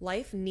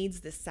 Life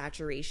needs this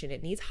saturation.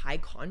 It needs high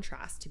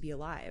contrast to be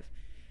alive.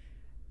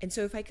 And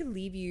so if I could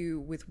leave you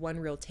with one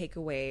real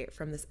takeaway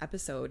from this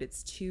episode,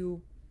 it's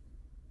to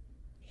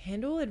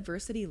handle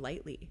adversity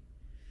lightly.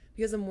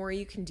 Because the more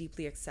you can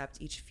deeply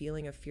accept each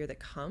feeling of fear that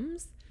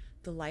comes,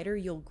 the lighter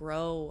you'll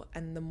grow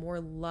and the more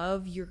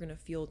love you're going to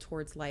feel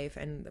towards life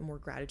and the more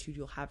gratitude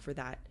you'll have for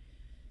that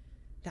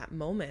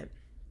moment.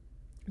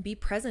 Be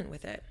present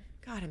with it.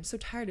 God, I'm so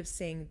tired of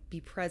saying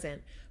be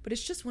present, but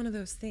it's just one of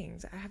those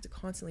things I have to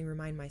constantly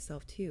remind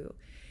myself too.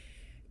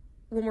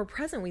 When we're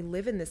present, we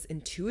live in this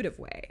intuitive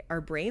way. Our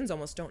brains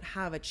almost don't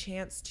have a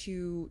chance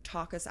to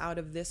talk us out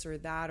of this or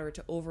that or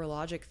to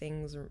over-logic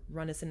things or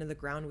run us into the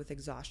ground with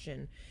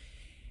exhaustion.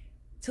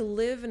 To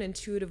live an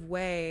intuitive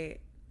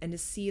way and to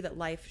see that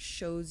life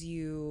shows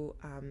you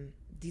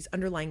these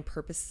underlying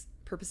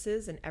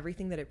purposes and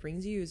everything that it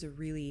brings you is a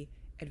really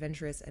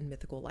adventurous and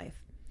mythical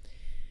life.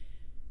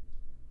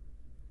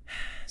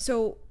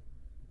 So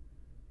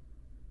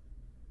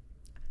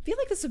I feel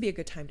like this would be a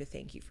good time to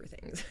thank you for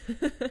things.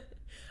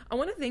 I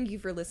want to thank you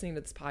for listening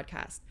to this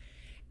podcast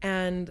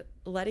and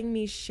letting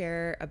me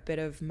share a bit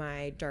of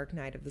my dark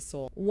night of the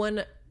soul.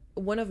 One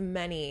of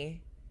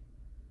many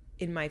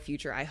in my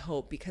future, I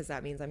hope, because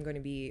that means I'm going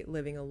to be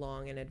living a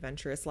long and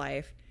adventurous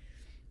life.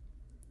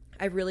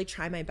 I really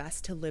try my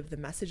best to live the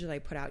message that I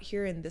put out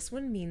here, and this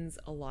one means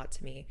a lot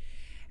to me.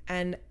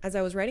 And as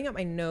I was writing up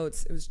my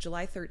notes, it was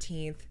July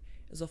 13th.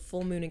 It was a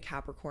full moon in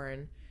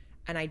Capricorn,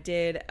 and I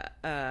did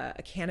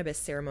a cannabis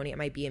ceremony at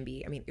my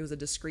B&B. I mean, it was a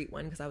discreet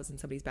one because I was in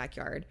somebody's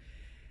backyard.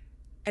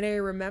 And I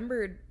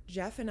remembered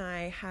Jeff and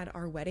I had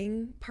our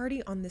wedding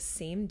party on the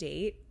same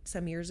date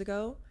some years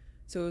ago.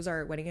 So it was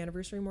our wedding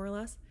anniversary, more or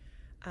less.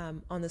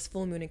 On this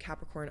full moon in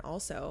Capricorn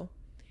also.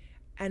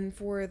 And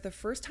for the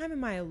first time in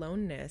my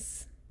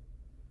aloneness,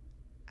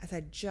 as I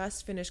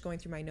just finished going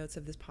through my notes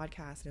of this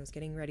podcast and I was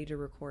getting ready to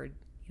record,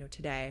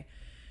 today,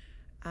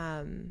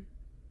 I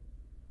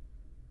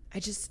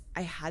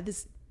had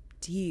this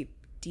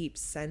deep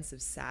sense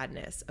of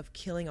sadness of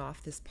killing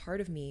off this part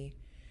of me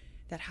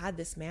that had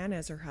this man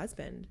as her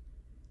husband.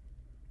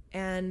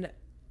 And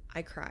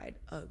I cried,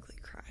 ugly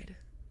cried.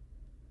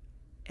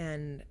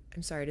 And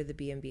I'm sorry to the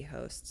B&B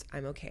hosts.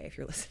 I'm okay if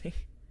you're listening.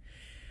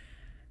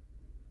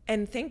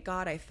 And thank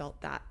God I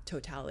felt that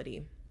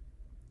totality.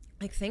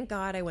 Like, thank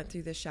God I went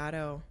through the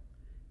shadow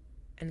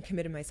and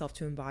committed myself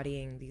to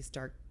embodying these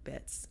dark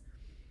bits.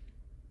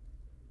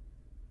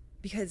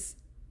 Because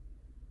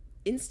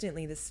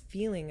instantly this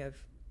feeling of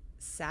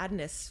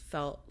sadness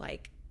felt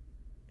like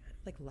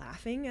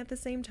laughing at the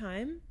same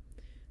time.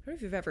 I don't know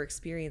if you've ever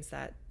experienced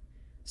that.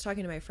 I was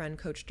talking to my friend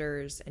Coach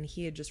Durs, and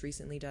he had just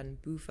recently done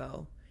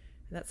Bufo.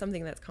 And that's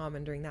something that's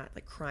common during that,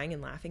 like crying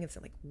and laughing. It's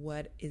like,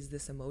 what is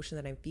this emotion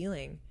that I'm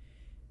feeling?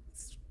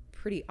 It's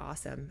pretty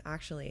awesome,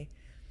 actually.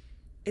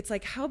 It's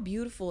like, how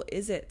beautiful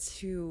is it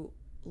to,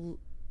 and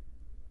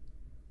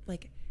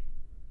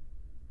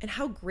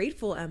how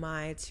grateful am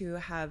I to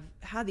have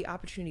had the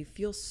opportunity to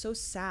feel so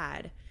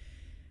sad,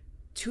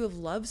 to have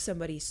loved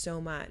somebody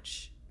so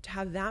much, to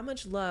have that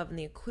much love, and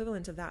the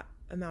equivalent of that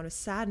amount of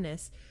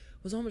sadness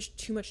was almost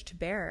too much to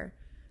bear.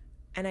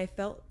 And I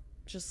felt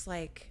just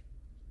like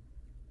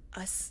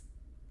us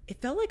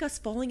it felt like us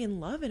falling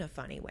in love in a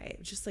funny way. It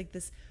was just like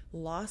this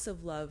loss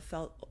of love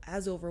felt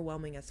as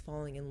overwhelming as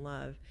falling in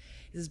love,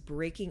 this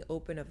breaking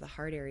open of the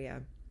heart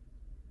area.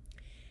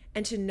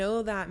 And to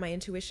know that my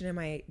intuition and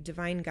my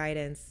divine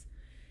guidance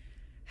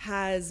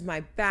has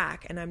my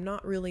back and I'm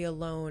not really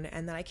alone,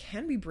 and that I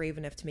can be brave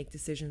enough to make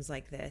decisions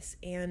like this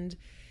and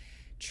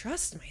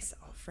trust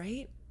myself,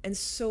 right? And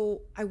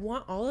so I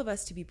want all of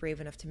us to be brave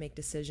enough to make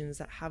decisions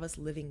that have us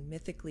living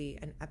mythically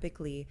and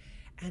epically,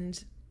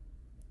 and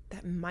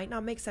that might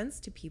not make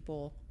sense to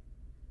people.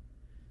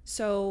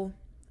 So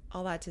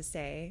all that to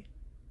say,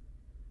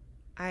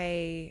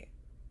 I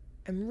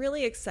am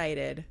really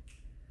excited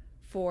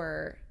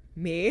for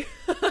me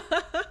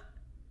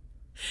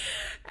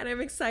and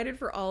I'm excited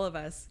for all of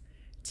us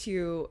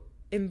to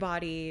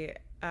embody,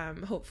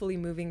 hopefully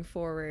moving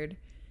forward,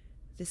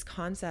 this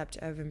concept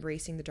of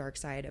embracing the dark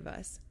side of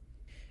us.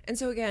 And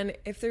so again,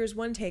 if there's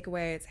one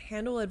takeaway, it's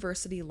handle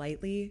adversity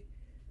lightly.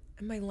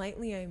 And by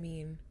lightly, I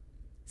mean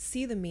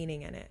see the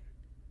meaning in it.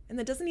 And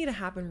that doesn't need to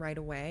happen right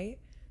away.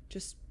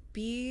 Just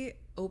be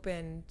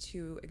open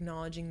to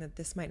acknowledging that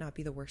this might not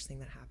be the worst thing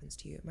that happens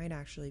to you. It might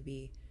actually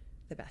be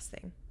the best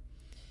thing.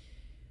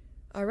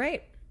 All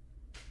right.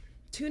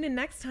 Tune in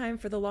next time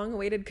for the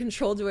long-awaited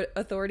Control to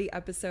Authority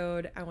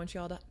episode. I want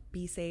you all to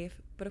be safe,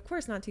 but of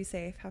course not too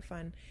safe. Have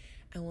fun,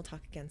 and we'll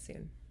talk again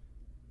soon.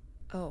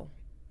 Oh,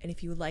 and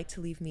if you would like to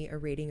leave me a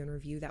rating and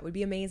review, that would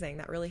be amazing.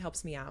 That really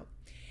helps me out.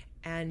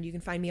 And you can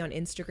find me on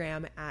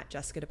Instagram at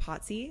Jessica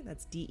DePazzi.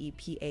 That's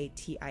DEPATIE_.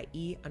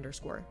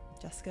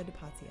 Jessica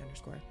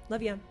DePazzi_.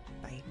 Love ya.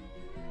 Bye.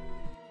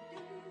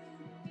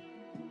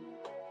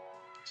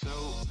 So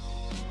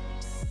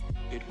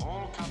it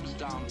all comes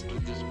down to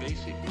this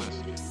basic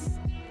question,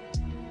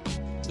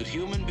 that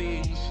human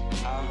beings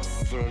have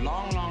for a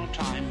long, long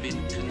time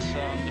been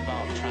concerned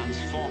about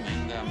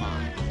transforming their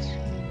minds.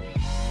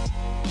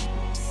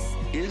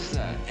 Is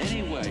there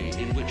any way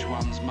in which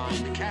one's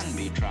mind can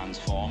be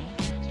transformed?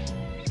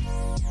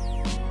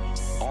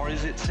 Or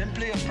is it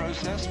simply a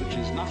process which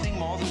is nothing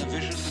more than a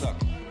vicious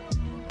circle?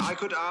 I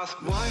could ask,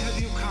 why have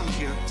you come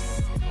here?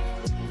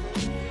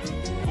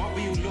 What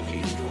were you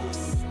looking for?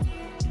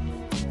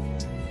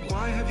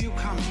 Why have you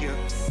come here?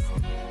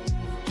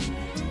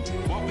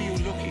 What were you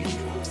looking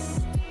for?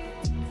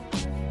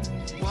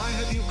 Why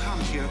have you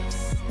come here?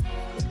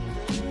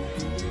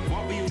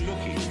 What were you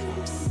looking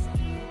for?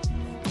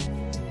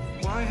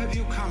 Why have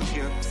you come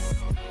here?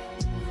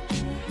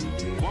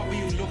 What were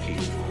you looking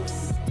for?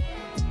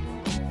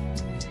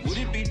 Would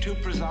it be too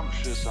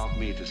presumptuous of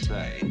me to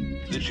say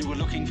that you were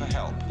looking for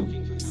help?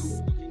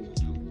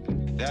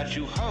 That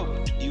you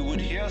hoped you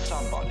would hear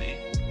somebody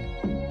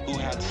who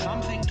had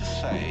something to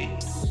say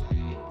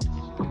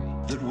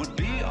that would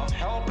be of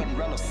help and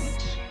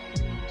relevance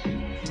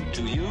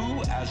to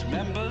you as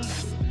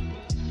members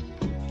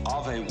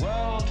of a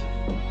world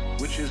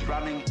which is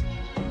running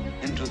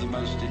into the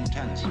most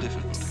intense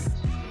difficulties.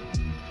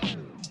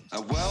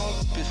 A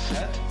world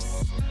beset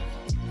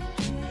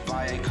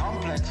by a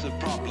complex of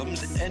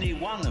problems, any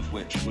one of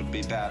which would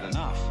be bad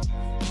enough.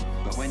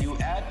 But when you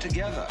add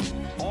together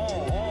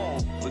all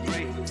the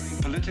great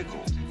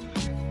political,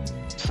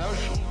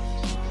 social,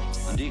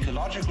 and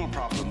ecological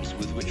problems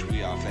with which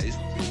we are faced,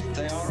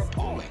 they are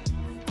appalling.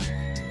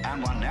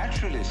 And one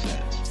naturally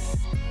says,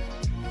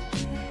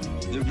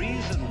 the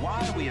reason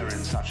why we are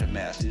in such a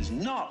mess is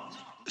not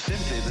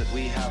simply that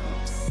we have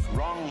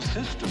wrong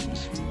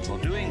systems for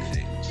doing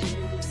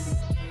things,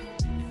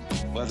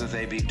 whether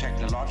they be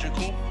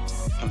technological,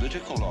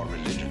 political, or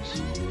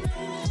religious.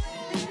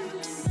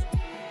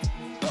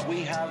 But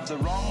we have the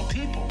wrong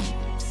people.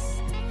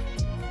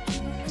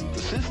 The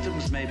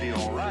systems may be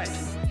all right,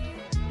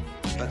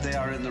 but they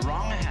are in the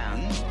wrong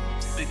hands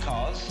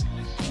because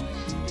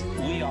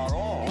we are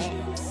all,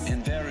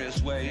 in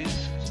various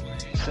ways,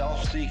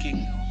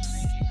 self-seeking,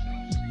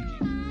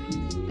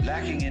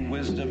 lacking in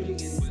wisdom,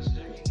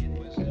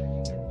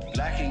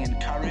 lacking in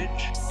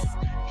courage,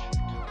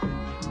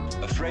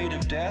 afraid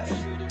of death,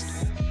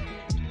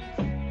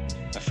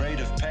 afraid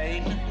of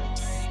pain,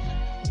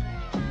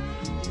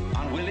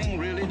 unwilling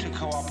really to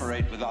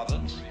cooperate with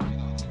others,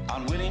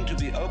 unwilling to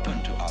be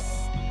open to others.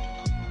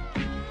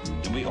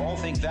 And we all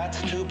think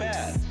that's too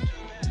bad.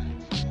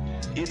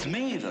 It's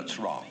me that's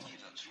wrong.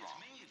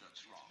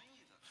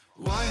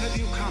 Why have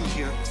you come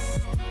here?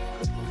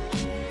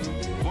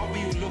 What were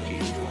you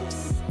looking for?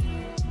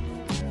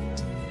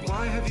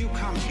 Why have you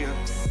come here?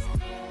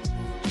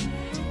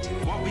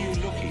 What were you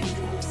looking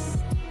for?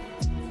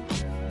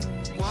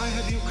 Why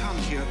have you come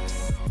here?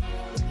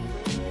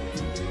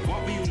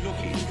 What were you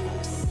looking for?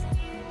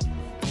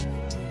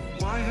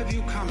 Why have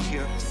you come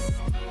here?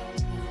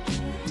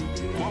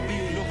 What were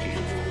you